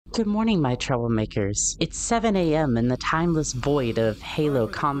Good morning, my troublemakers. It's 7 a.m. in the timeless void of Halo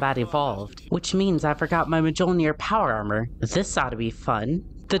Combat Evolved, which means I forgot my Mjolnir power armor. This ought to be fun.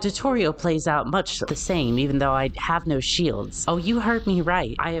 The tutorial plays out much the same, even though I have no shields. Oh, you heard me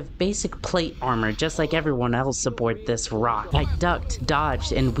right. I have basic plate armor, just like everyone else aboard this rock. I ducked,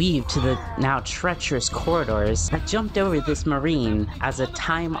 dodged, and weaved to the now treacherous corridors. I jumped over this marine as a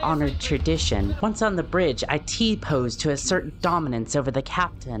time-honored tradition. Once on the bridge, I T-posed to assert dominance over the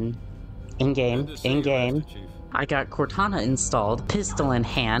captain. In-game, in-game. I got Cortana installed, pistol in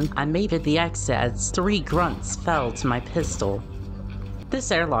hand. I made it the exit as 3 grunts fell to my pistol. This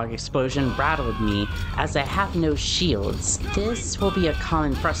airlock explosion rattled me, as I have no shields. This will be a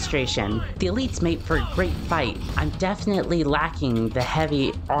common frustration. The elites made for a great fight. I'm definitely lacking the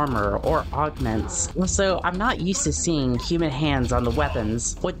heavy armor or augments. Also, I'm not used to seeing human hands on the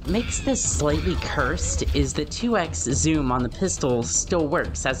weapons. What makes this slightly cursed is the 2x zoom on the pistol still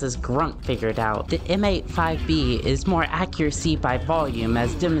works, as this grunt figured out. The M85B is more accuracy by volume,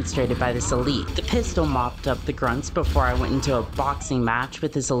 as demonstrated by this elite. The pistol mopped up the grunts before I went into a boxing match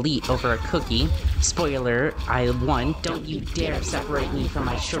with his elite over a cookie. Spoiler, I won. Don't you dare separate me from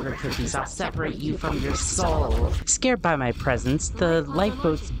my sugar cookies. I'll separate you from your soul. Scared by my presence, the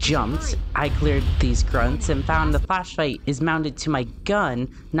lifeboats jumped. I cleared these grunts and found the flashlight is mounted to my gun,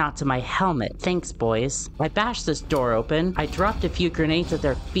 not to my helmet. Thanks, boys. I bashed this door open. I dropped a few grenades at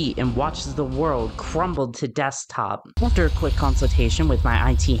their feet and watched as the world crumbled to desktop. After a quick consultation with my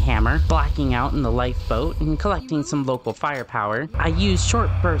IT hammer, blacking out in the lifeboat and collecting some local firepower, I used short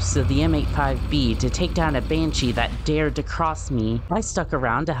bursts of the M85B to take down a banshee that dared to cross me. I stuck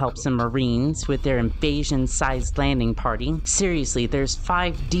around to help some marines with their invasion-sized landing party. Seriously, there's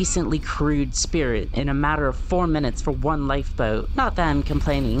 5 decently crewed spirit in a matter of 4 minutes for 1 lifeboat. Not that I'm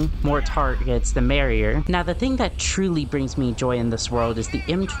complaining. More targets, the merrier. Now, the thing that truly brings me joy in this world is the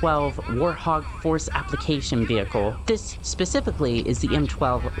M12 Warthog Force Application Vehicle. This specifically is the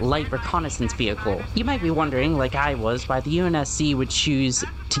M12 Light Reconnaissance Vehicle. You might be wondering, like I was, why the UNSC would choose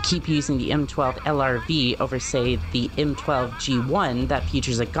to keep using the M12 LRV over, say, the M12 G1 that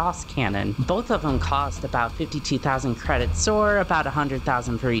features a Gauss cannon. Both of them cost about 52,000 credits, or about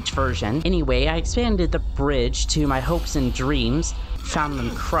 100,000 for each version. Anyway, I expanded the bridge to my hopes and dreams, found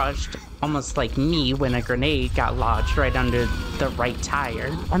them crushed, almost like me when a grenade got lodged right under the right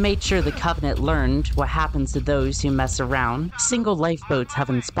tire. I made sure the Covenant learned what happens to those who mess around. Single lifeboats have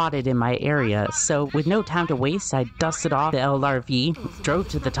been spotted in my area, so with no time to waste, I dusted off the LRV, drove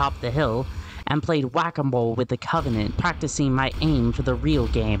to the top of the hill, and played whack-a-mole with the Covenant, practicing my aim for the real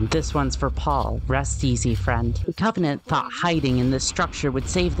game. This one's for Paul. Rest easy, friend. The Covenant thought hiding in this structure would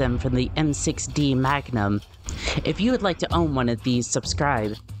save them from the M6D Magnum. If you would like to own one of these,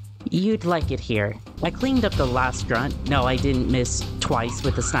 subscribe. You'd like it here. I cleaned up the last grunt. No, I didn't miss twice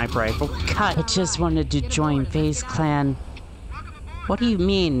with the sniper rifle. Cut! I just wanted to join Faze Clan. What do you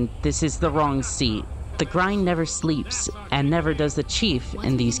mean, this is the wrong seat? The grind never sleeps, and never does the chief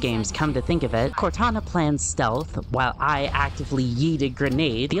in these games, come to think of it. Cortana plans stealth, while I actively yeeted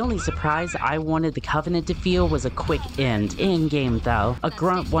grenade. The only surprise I wanted the Covenant to feel was a quick end. In-game, though. A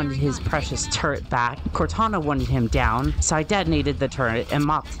grunt wanted his precious turret back. Cortana wanted him down, so I detonated the turret and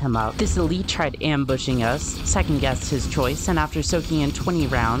mopped him up. This elite tried ambushing us, second-guessed his choice, and after soaking in 20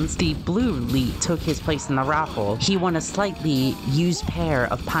 rounds, the blue elite took his place in the raffle. He won a slightly used pair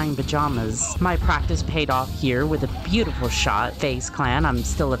of pine pajamas. My practice paid off here with a beautiful shot. Faze Clan, I'm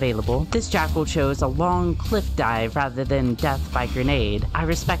still available. This jackal chose a long cliff dive rather than death by grenade. I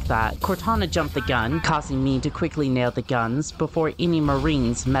respect that. Cortana jumped the gun, causing me to quickly nail the guns before any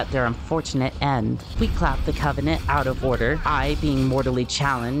marines met their unfortunate end. We clapped the Covenant out of order. I, being mortally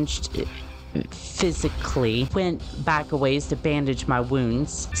challenged, physically, went back a ways to bandage my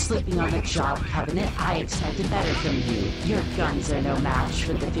wounds. Sleeping on the job, Covenant, I expected better from you. Your guns are no match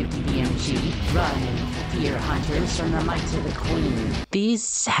for the 50 BMG. Run and fear hunters from the might of the Queen.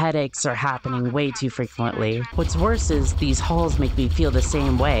 These headaches are happening way too frequently. What's worse is these halls make me feel the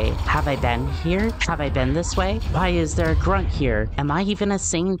same way. Have I been here? Have I been this way? Why is there a grunt here? Am I even a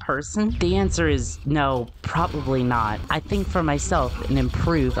sane person? The answer is no, probably not. I think for myself and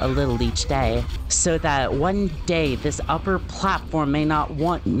improve a little each day, so that one day this upper platform may not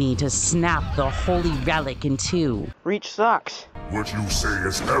want me to snap the holy relic in 2. Reach sucks. What you say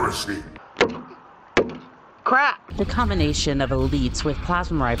is heresy. crap! The combination of elites with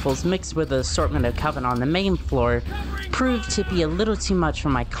plasma rifles mixed with an assortment of coven on the main floor proved to be a little too much for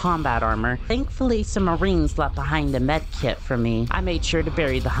my combat armor. Thankfully, some marines left behind a med kit for me. I made sure to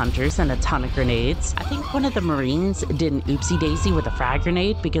bury the hunters and a ton of grenades. I think one of the marines did an oopsie daisy with a frag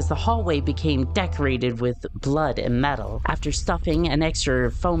grenade because the hallway became decorated with blood and metal. After stuffing an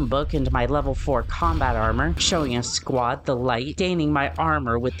extra phone book into my level 4 combat armor, showing a squad the light, staining my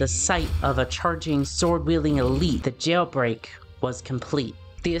armor with the sight of a charging sword-wielding elite, the jailbreak was complete.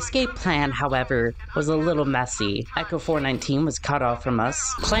 The escape plan, however, was a little messy. Echo 419 was cut off from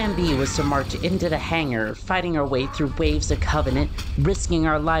us. Plan B was to march into the hangar, fighting our way through waves of Covenant, risking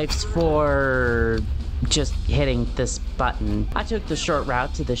our lives for just hitting this button. I took the short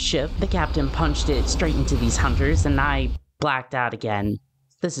route to the ship. The captain punched it straight into these hunters, and I blacked out again.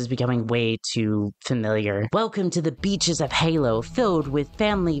 This is becoming way too familiar. Welcome to the beaches of Halo, filled with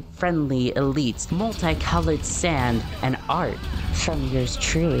family-friendly elites, multicolored sand, and art from yours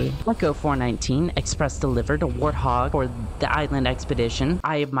truly. Echo 419 express delivered a warthog for the island expedition.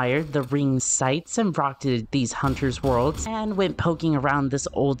 I admired the ring's sights and rocketed these hunters' worlds and went poking around this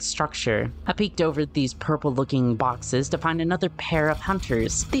old structure. I peeked over these purple-looking boxes to find another pair of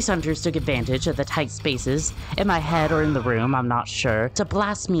hunters. These hunters took advantage of the tight spaces in my head or in the room, I'm not sure, to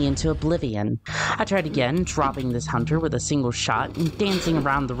blast me into oblivion. I tried again, dropping this hunter with a single shot and dancing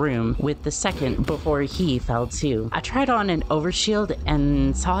around the room with the second before he fell too. I tried on an overshield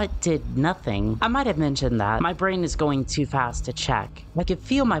and saw it did nothing. I might have mentioned that. My brain is going too fast to check. I could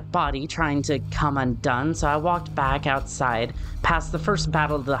feel my body trying to come undone, so I walked back outside, past the first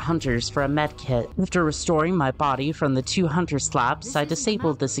battle of the hunters for a med kit. After restoring my body from the 2 hunter slaps, I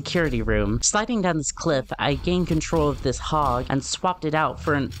disabled the security room. Sliding down this cliff, I gained control of this hog and swapped it out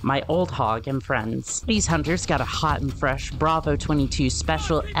for my old hog and friends. These hunters got a hot and fresh Bravo 22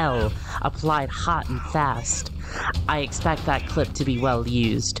 Special L applied hot and fast. I expect that clip to be well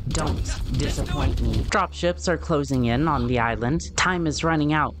used. Don't disappoint me. Dropships are closing in on the island. Time is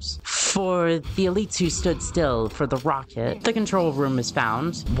running out. For the elites who stood still for the rocket, the control room is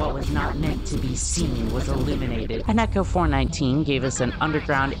found. What was not meant to be seen was illuminated. And Echo 419 gave us an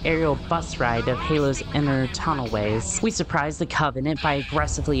underground aerial bus ride of Halo's inner tunnelways. We surprised the Covenant by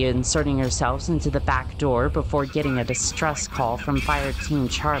aggressively inserting ourselves into the back door before getting a distress call from Fire Team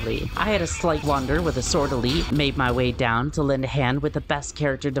Charlie. I had a slight blunder with a sword elite, made my way down to lend a hand with the best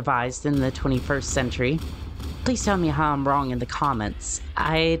character devised in the 21st century. Please tell me how I'm wrong in the comments.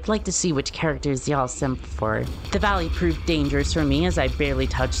 I'd like to see which characters y'all simp for. The valley proved dangerous for me as I barely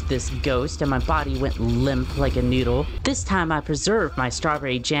touched this ghost and my body went limp like a noodle. This time I preserved my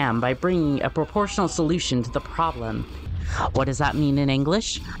strawberry jam by bringing a proportional solution to the problem. What does that mean in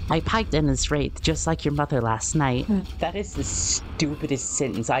English? I piped in his wraith just like your mother last night. That is the stupidest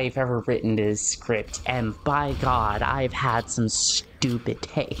sentence I've ever written to this script, and by God, I've had some stupid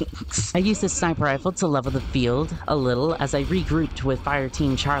takes. I used the sniper rifle to level the field a little as I regrouped with Fire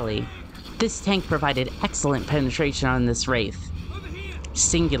Team Charlie. This tank provided excellent penetration on this wraith.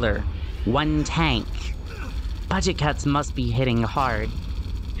 Singular. 1 tank. Budget cuts must be hitting hard.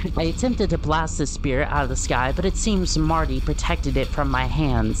 I attempted to blast the spirit out of the sky, but it seems Marty protected it from my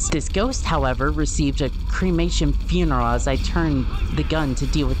hands. This ghost, however, received a cremation funeral as I turned the gun to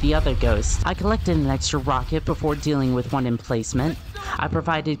deal with the other ghost. I collected an extra rocket before dealing with one emplacement. I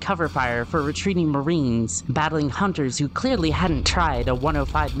provided cover fire for retreating Marines, battling hunters who clearly hadn't tried a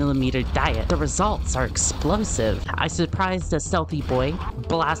 105mm diet. The results are explosive. I surprised a stealthy boy,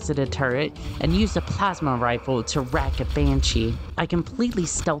 blasted a turret, and used a plasma rifle to wreck a banshee. I completely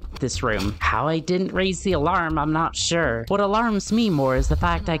stealthed this room. How I didn't raise the alarm, I'm not sure. What alarms me more is the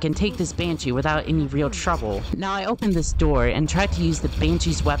fact I can take this banshee without any real trouble. Now I opened this door and tried to use the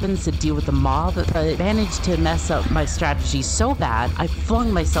banshee's weapons to deal with the mob, but managed to mess up my strategy so bad I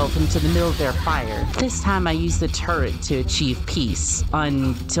flung myself into the middle of their fire. This time I used the turret to achieve peace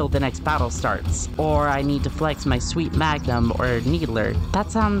until the next battle starts. Or I need to flex my sweet magnum or needler. That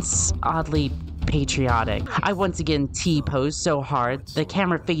sounds oddly patriotic. I once again T-posed so hard the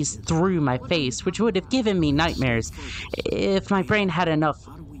camera phased through my face, which would have given me nightmares if my brain had enough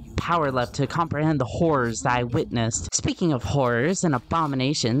power left to comprehend the horrors that I witnessed. Speaking of horrors and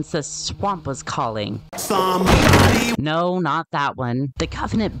abominations, the swamp was calling. Somebody. No, not that one. The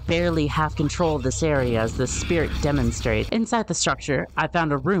Covenant barely have control of this area as the spirit demonstrates. Inside the structure, I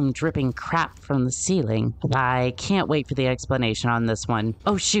found a room dripping crap from the ceiling. I can't wait for the explanation on this one.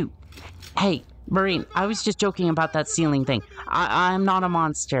 Oh shoot. Hey, Marine, I was just joking about that ceiling thing. I'm not a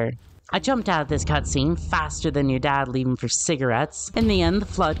monster. I jumped out of this cutscene faster than your dad leaving for cigarettes. In the end, the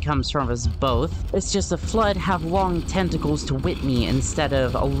flood comes from us both. It's just the flood have long tentacles to whip me instead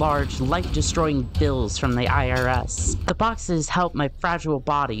of a large, life-destroying bills from the IRS. The boxes help my fragile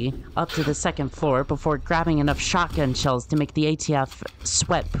body up to the second floor before grabbing enough shotgun shells to make the ATF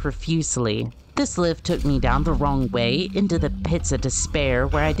sweat profusely. This lift took me down the wrong way into the pits of despair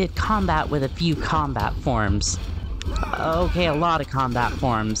where I did combat with a few combat forms. Okay, a lot of combat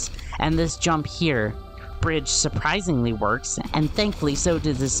forms. And this jump here. Bridge surprisingly works, and thankfully so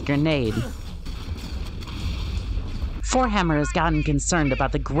did this grenade. Forehammer has gotten concerned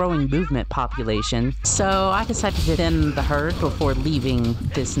about the growing movement population, so I decided to thin the herd before leaving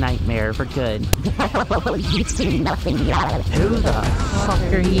this nightmare for good. You've seen nothing yet. Who the fuck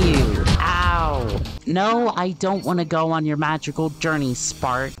are you? Ow! No, I don't want to go on your magical journey,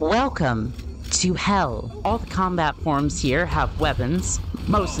 Spark. Welcome to hell. All the combat forms here have weapons,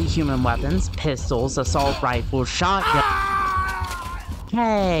 mostly human weapons, pistols, assault rifles, shotguns.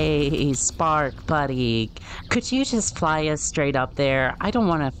 Hey, Spark, buddy. Could you just fly us straight up there? I don't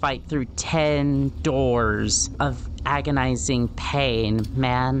want to fight through 10 doors of agonizing pain,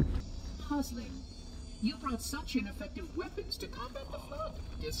 man. Puzzling. You brought such ineffective weapons to combat the flood.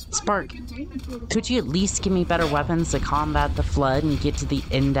 Spark, could you at least give me better weapons to combat the flood and get to the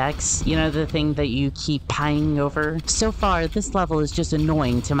index? You know, the thing that you keep pining over? So far, this level is just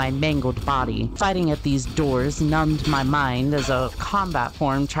annoying to my mangled body. Fighting at these doors numbed my mind as a combat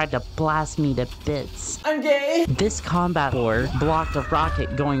form tried to blast me to bits. I'm gay. This combat form blocked a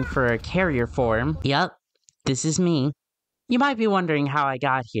rocket going for a carrier form. Yep, this is me. You might be wondering how I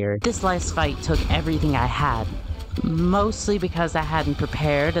got here. This last fight took everything I had. Mostly because I hadn't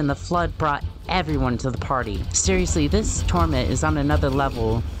prepared and the flood brought everyone to the party. Seriously, this torment is on another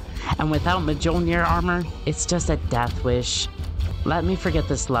level, and without Mjolnir armor, it's just a death wish. Let me forget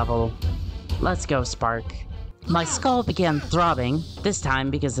this level. Let's go, Spark. My skull began throbbing, this time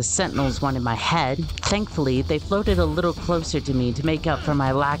because the sentinels wanted my head. Thankfully, they floated a little closer to me to make up for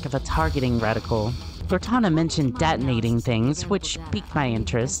my lack of a targeting reticle. Cortana mentioned detonating things, which piqued my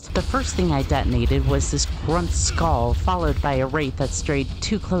interest. The first thing I detonated was this grunt skull, followed by a wraith that strayed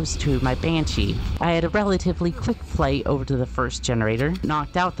too close to my banshee. I had a relatively quick flight over to the first generator,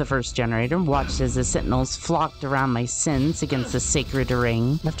 knocked out the first generator, watched as the sentinels flocked around my sins against the sacred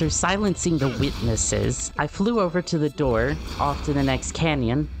ring. After silencing the witnesses, I flew over to the door, off to the next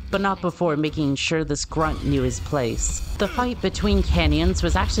canyon, but not before making sure this grunt knew his place. The fight between canyons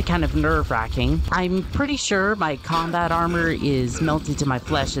was actually kind of nerve-wracking. I'm pretty sure my combat armor is melted to my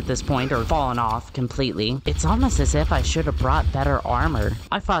flesh at this point, or fallen off completely. It's almost as if I should have brought better armor.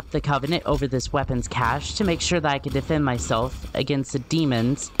 I fought the Covenant over this weapons cache to make sure that I could defend myself against the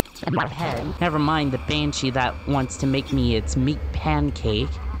demons in my head. Never mind the banshee that wants to make me its meat pancake.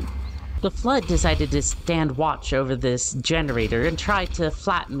 The flood decided to stand watch over this generator and tried to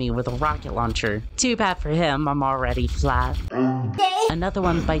flatten me with a rocket launcher. Too bad for him, I'm already flat. Another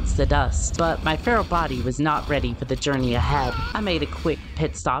one bites the dust, but my feral body was not ready for the journey ahead. I made a quick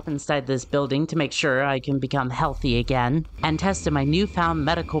pit stop inside this building to make sure I can become healthy again, and tested my newfound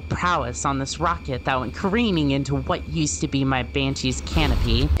medical prowess on this rocket that went careening into what used to be my banshee's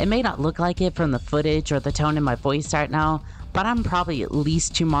canopy. It may not look like it from the footage or the tone in my voice right now, but I'm probably at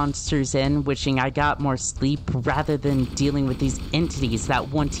least 2 monsters in, wishing I got more sleep rather than dealing with these entities that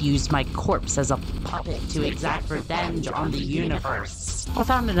want to use my corpse as a puppet to exact revenge on the universe. I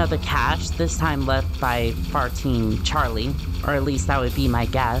found another cache, this time left by Far Team Charlie, or at least that would be my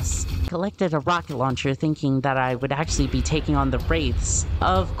guess. Collected a rocket launcher thinking that I would actually be taking on the wraiths.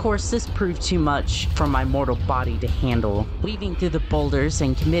 Of course, this proved too much for my mortal body to handle. Weaving through the boulders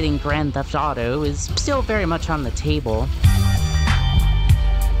and committing Grand Theft Auto is still very much on the table.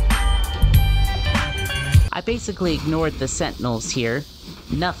 I basically ignored the sentinels here.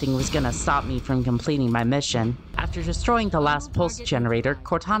 Nothing was gonna stop me from completing my mission. After destroying the last pulse generator,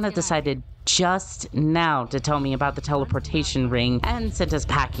 Cortana decided just now to tell me about the teleportation ring and sent us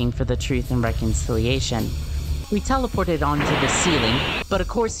packing for the Truth and Reconciliation. We teleported onto the ceiling, but of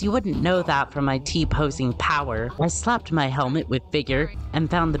course you wouldn't know that from my T-posing power. I slapped my helmet with vigor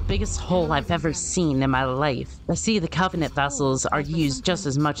and found the biggest hole I've ever seen in my life. I see the Covenant vessels are used just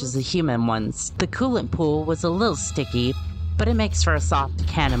as much as the human ones. The coolant pool was a little sticky, but it makes for a soft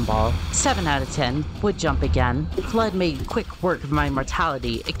cannonball. 7 out of 10, would jump again. The flood made quick work of my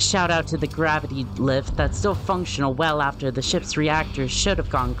mortality. Shout out to the gravity lift that's still functional well after the ship's reactors should have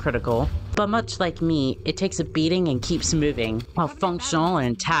gone critical. But much like me, it takes a beating and keeps moving. How functional and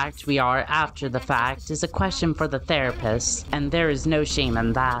intact we are after the fact is a question for the therapist, and there is no shame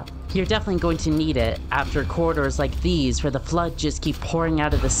in that. You're definitely going to need it after corridors like these where the flood just keep pouring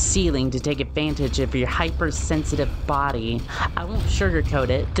out of the ceiling to take advantage of your hypersensitive body. I won't sugarcoat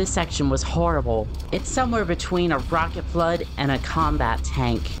it, this section was horrible. It's somewhere between a rocket flood and a combat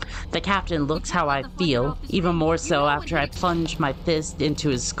tank. The captain looks how I feel, even more so after I plunge my fist into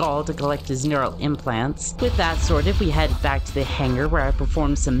his skull to collect his neural implants. With that sorted, we head back to the hangar where I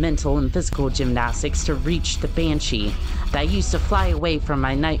perform some mental and physical gymnastics to reach the Banshee that used to fly away from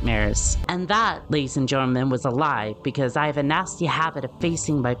my nightmares. And that, ladies and gentlemen, was a lie, because I have a nasty habit of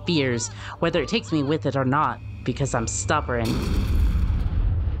facing my fears, whether it takes me with it or not, because I'm stubborn.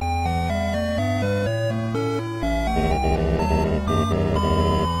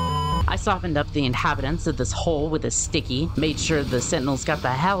 I softened up the inhabitants of this hole with a sticky, made sure the sentinels got the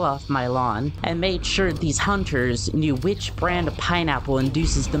hell off my lawn, and made sure these hunters knew which brand of pineapple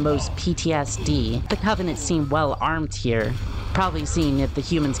induces the most PTSD. The Covenant seemed well armed here, probably seeing if the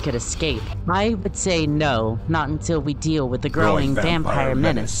humans could escape. I would say no, not until we deal with the growing vampire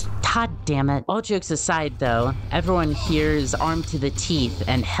menace. God damn it. All jokes aside though, everyone here is armed to the teeth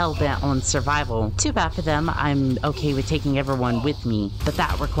and hell-bent on survival. Too bad for them, I'm okay with taking everyone with me, but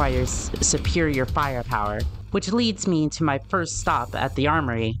that requires superior firepower. Which leads me to my first stop at the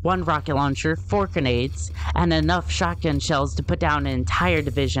armory. 1 rocket launcher, 4 grenades, and enough shotgun shells to put down an entire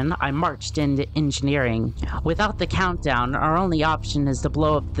division. I marched into engineering. Without the countdown, our only option is to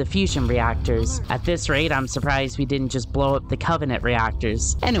blow up the fusion reactors. At this rate, I'm surprised we didn't just blow up the Covenant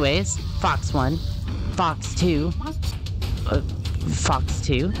reactors. Anyways, Fox 1, Fox 2, Fox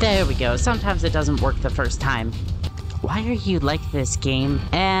 2. There we go. Sometimes it doesn't work the first time. Why are you like this, game?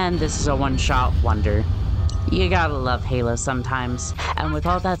 And this is a one-shot wonder. You gotta love Halo sometimes. And with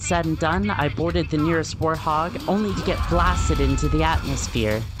all that said and done, I boarded the nearest warthog, only to get blasted into the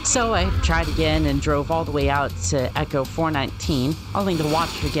atmosphere. So I tried again and drove all the way out to Echo 419, only to watch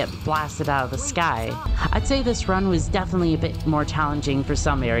her get blasted out of the sky. I'd say this run was definitely a bit more challenging for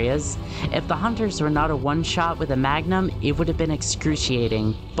some areas. If the hunters were not a one-shot with a magnum, it would have been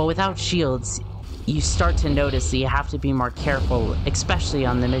excruciating. But without shields, you start to notice that you have to be more careful, especially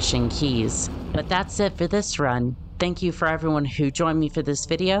on the mission keys. But that's it for this run. Thank you for everyone who joined me for this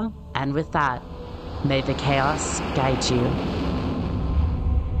video, and with that, may the chaos guide you.